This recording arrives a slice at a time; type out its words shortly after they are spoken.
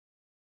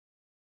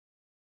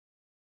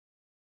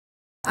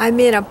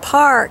I'm in a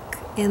park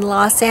in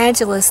Los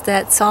Angeles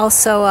that's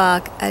also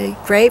a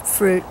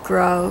grapefruit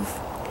grove,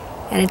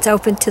 and it's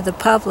open to the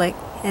public.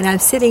 And I'm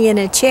sitting in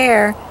a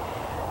chair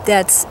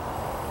that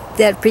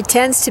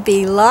pretends to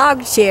be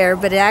log chair,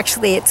 but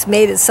actually it's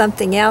made of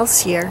something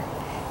else here.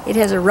 It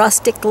has a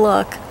rustic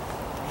look.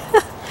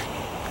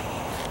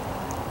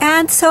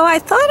 And so I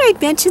thought I'd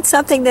mention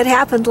something that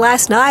happened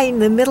last night in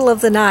the middle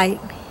of the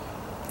night.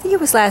 I think it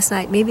was last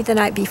night, maybe the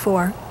night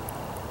before.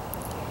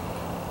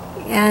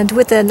 And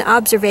with an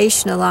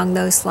observation along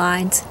those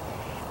lines.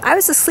 I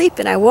was asleep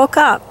and I woke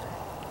up,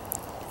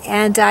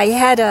 and I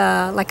had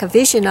like a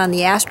vision on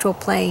the astral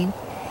plane.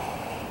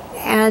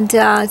 And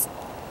the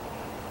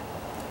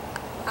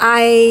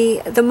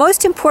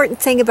most important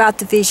thing about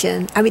the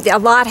vision, I mean, a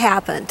lot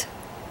happened,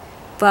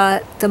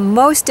 but the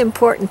most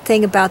important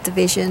thing about the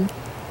vision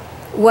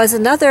was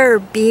another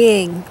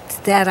being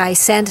that I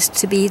sensed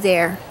to be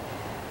there,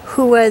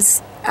 who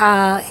was,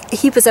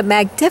 he was a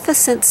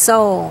magnificent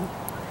soul.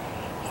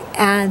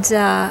 And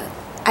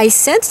I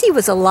sensed he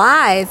was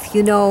alive,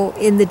 you know,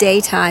 in the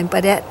daytime,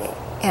 but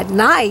at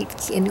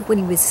night, when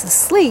he was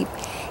asleep,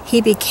 he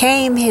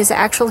became his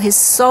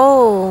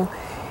soul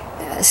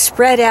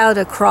spread out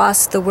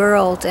across the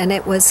world. And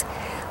it was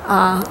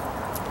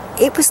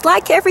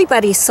like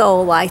everybody's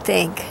soul, I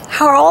think,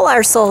 how all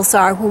our souls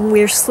are when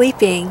we're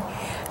sleeping.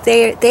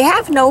 They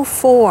have no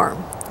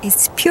form.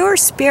 It's pure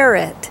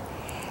spirit.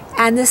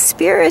 And the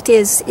spirit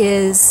is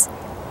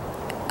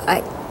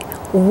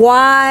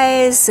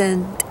wise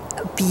and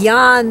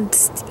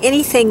beyond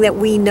anything that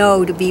we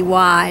know to be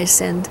wise,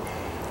 and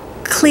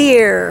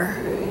clear,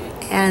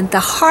 and the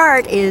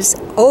heart is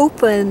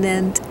open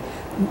and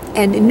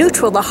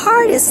neutral. The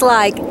heart is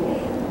like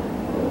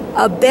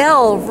a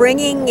bell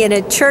ringing in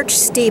a church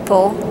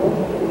steeple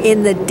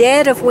in the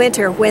dead of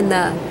winter when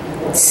the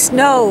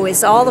snow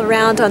is all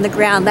around on the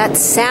ground. That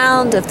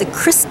sound of the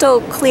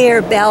crystal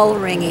clear bell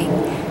ringing,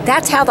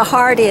 that's how the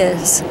heart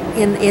is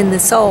in the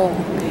soul.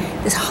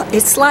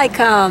 It's like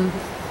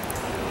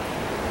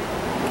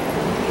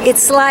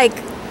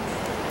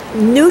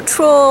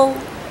neutral,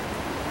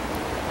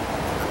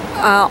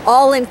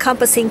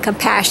 all-encompassing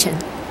compassion,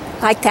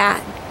 like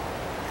that.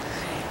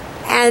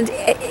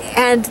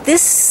 And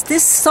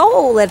this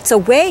soul that's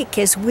awake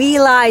as we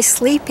lie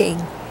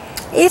sleeping,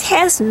 it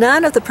has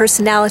none of the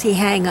personality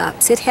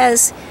hang-ups. It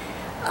has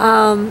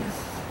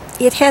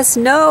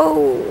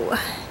no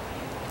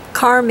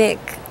karmic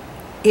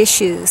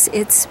issues.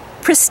 It's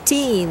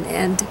pristine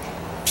and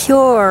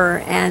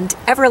pure and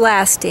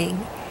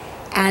everlasting,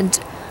 and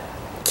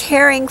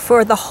caring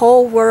for the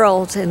whole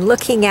world and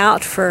looking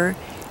out for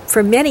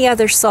many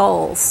other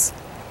souls.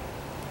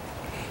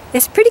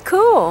 It's pretty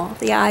cool,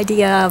 the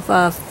idea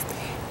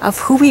of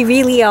who we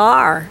really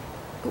are.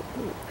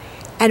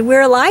 And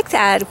we're like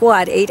that,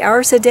 what, 8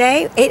 hours a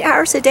day? 8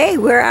 hours a day,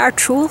 we're our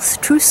true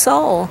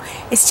soul.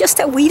 It's just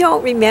that we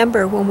don't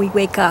remember when we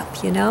wake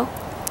up, you know?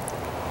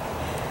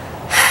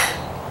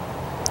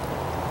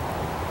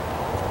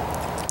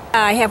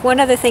 I have one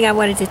other thing I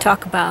wanted to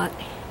talk about.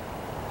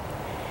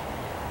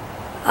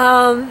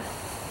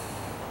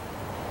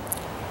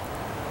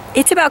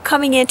 It's about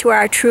coming into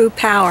our true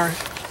power.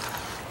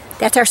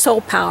 That's our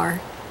soul power.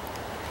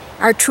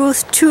 Our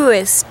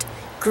truest,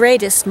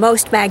 greatest,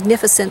 most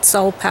magnificent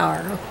soul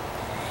power.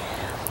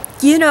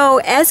 You know,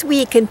 as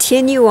we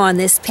continue on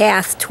this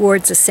path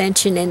towards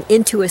ascension and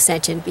into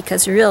ascension,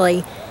 because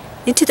really,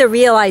 into the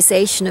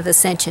realization of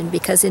ascension,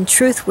 because in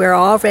truth we're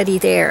already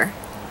there,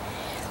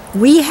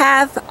 we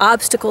have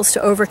obstacles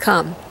to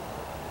overcome.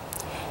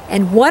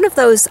 And one of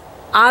those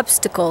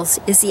obstacles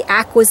is the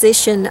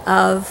acquisition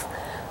of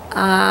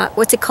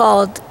what's it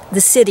called?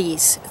 The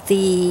cities,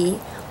 the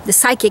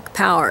psychic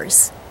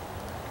powers.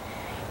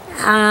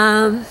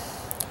 The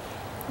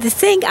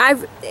thing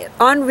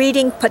on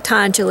reading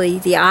Patanjali,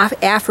 the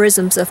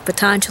aphorisms of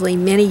Patanjali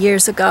many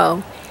years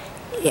ago,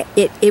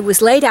 it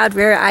was laid out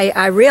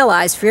I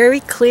realized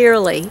very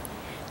clearly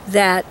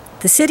that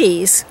the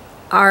cities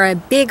are a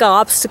big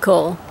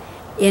obstacle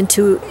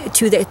to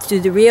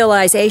the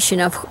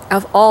realization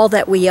of all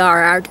that we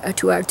are,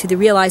 to the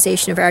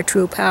realization of our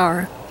true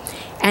power.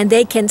 And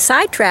they can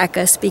sidetrack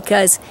us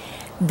because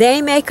they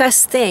make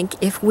us think,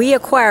 if we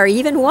acquire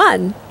even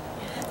one,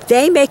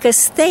 they make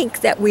us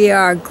think that we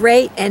are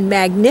great and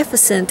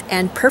magnificent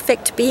and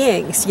perfect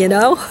beings, you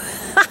know?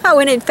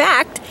 When in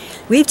fact,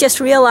 we've just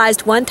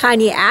realized one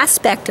tiny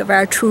aspect of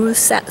our true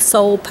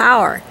soul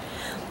power.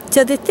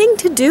 So the thing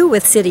to do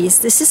with cities,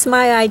 this is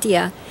my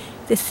idea,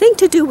 the thing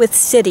to do with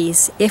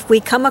cities, if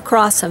we come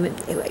across them,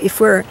 if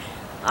we're,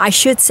 I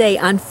should say,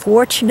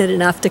 unfortunate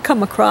enough to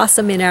come across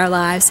them in our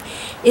lives,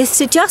 is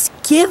to just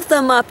give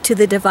them up to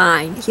the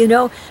divine, you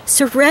know,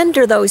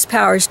 surrender those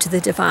powers to the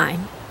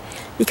divine.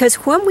 Because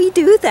when we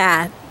do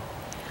that,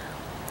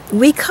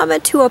 we come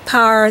into a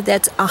power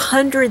that's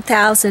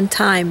 100,000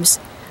 times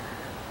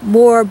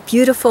more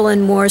beautiful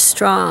and more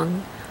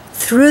strong,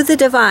 through the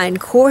divine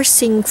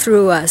coursing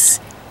through us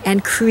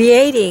and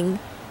creating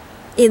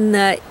in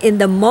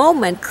the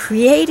moment,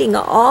 creating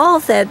all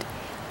that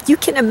you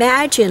can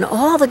imagine,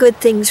 all the good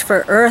things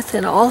for Earth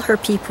and all her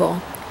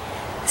people.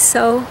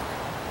 So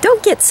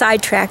don't get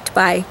sidetracked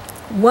by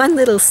one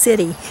little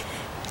city.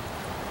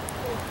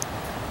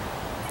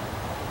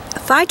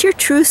 Find your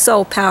true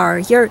soul power,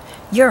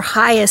 your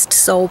highest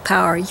soul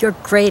power, your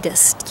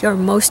greatest, your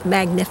most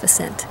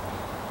magnificent.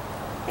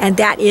 And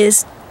that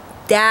is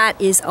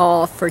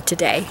all for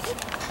today.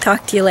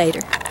 Talk to you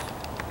later.